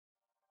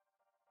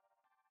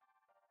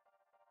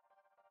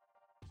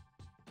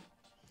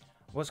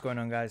What's going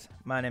on, guys?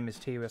 My name is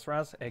TUS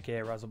Raz, aka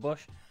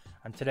Razzlebush,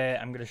 and today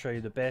I'm going to show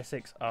you the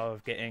basics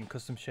of getting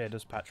custom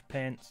shaders patch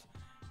paints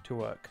to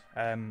work.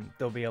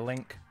 There'll be a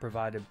link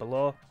provided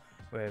below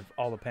with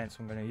all the paints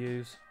I'm going to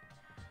use.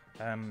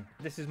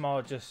 This is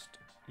more just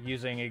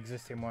using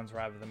existing ones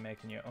rather than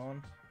making your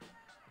own.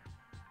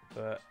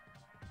 But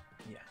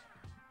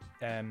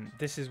yeah,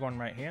 this is one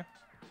right here,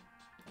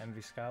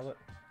 Envy Scarlet.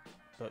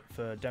 But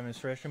for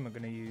demonstration, we'll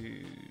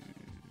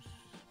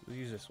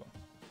use this one.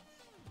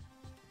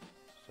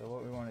 So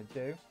what we want to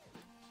do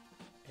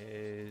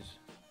is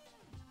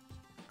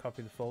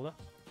copy the folder,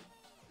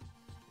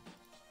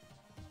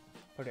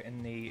 put it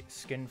in the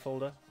skin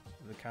folder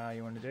of the car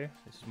you want to do.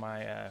 This is my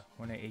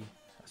 180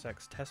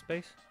 SX test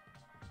base.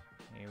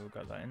 Here we've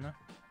got that in there.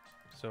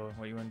 So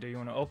what you want to do, you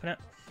want to open it,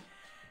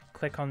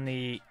 click on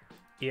the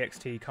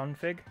ext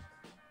config,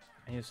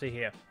 and you'll see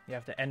here you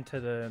have to enter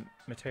the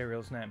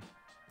material's name.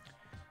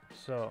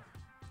 So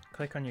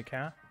click on your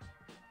car,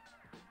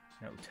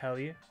 and it will tell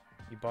you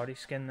your body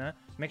skin there.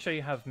 Make sure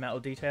you have metal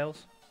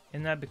details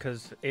in there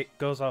because it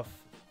goes off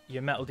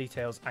your metal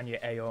details and your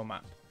AO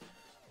map.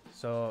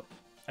 So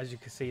as you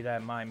can see there,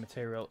 my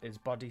material is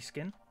body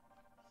skin,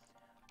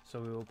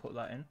 so we will put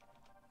that in.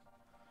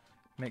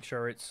 Make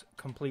sure it's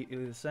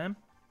completely the same,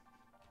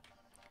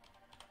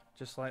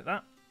 just like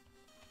that.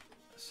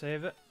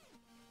 Save it.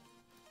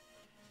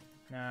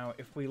 Now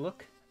if we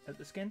look at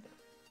the skin,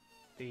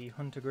 the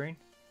hunter green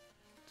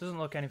doesn't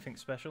look anything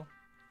special.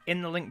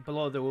 In the link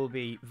below there will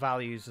be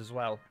values as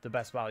well, the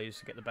best values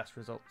to get the best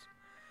results.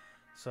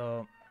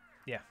 So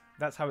yeah,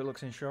 that's how it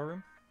looks in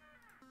showroom.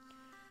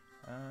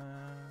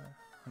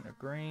 Hunter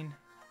green.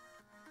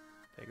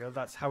 There you go,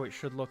 that's how it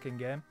should look in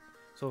game.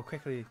 So we'll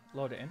quickly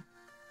load it in.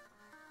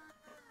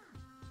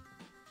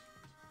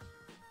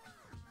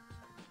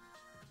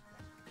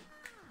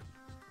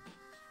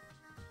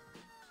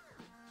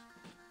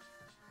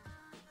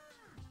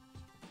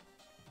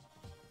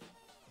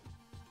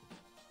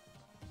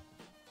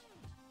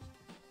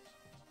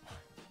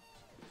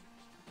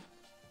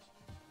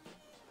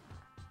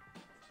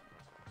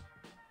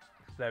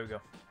 There we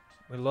go.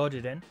 We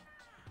loaded in,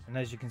 and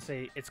as you can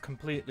see, it's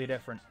completely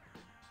different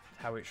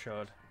to how it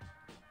showed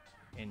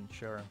in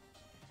showroom.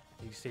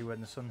 You can see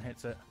when the sun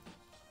hits it,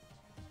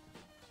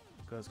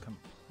 it goes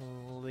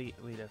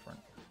completely different.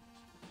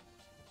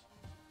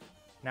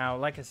 Now,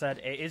 like I said,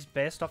 it is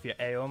based off your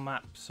AO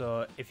map,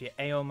 so if your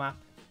AO map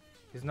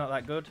is not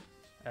that good,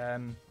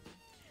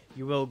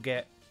 you will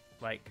get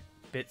like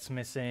bits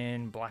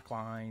missing, black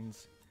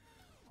lines,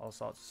 all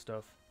sorts of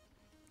stuff.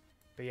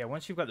 But yeah,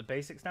 once you've got the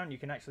basics down, you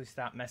can actually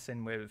start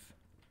messing with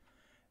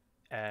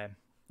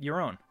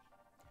your own.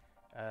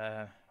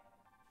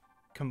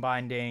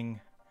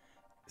 Combining,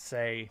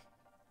 say,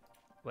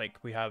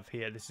 like we have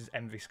here, this is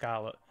Envy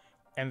Scarlet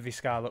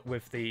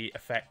with the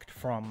effect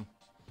from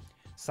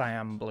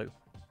Cyan Blue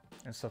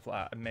and stuff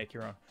like that, and make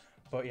your own.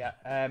 But yeah,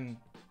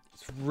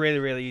 it's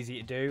really easy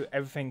to do.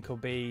 Everything will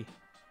be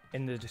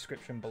in the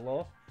description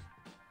below.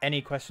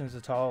 Any questions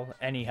at all,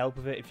 any help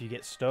with it, if you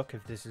get stuck,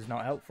 if this is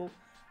not helpful,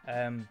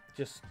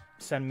 just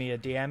send me a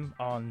DM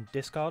on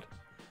Discord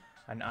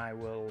and I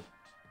will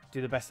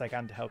do the best I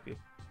can to help you.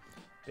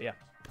 But yeah,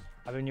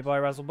 I've been your boy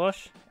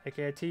Razzlebush,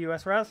 aka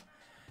TUS Raz.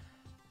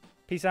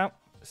 Peace out,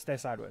 stay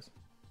sideways.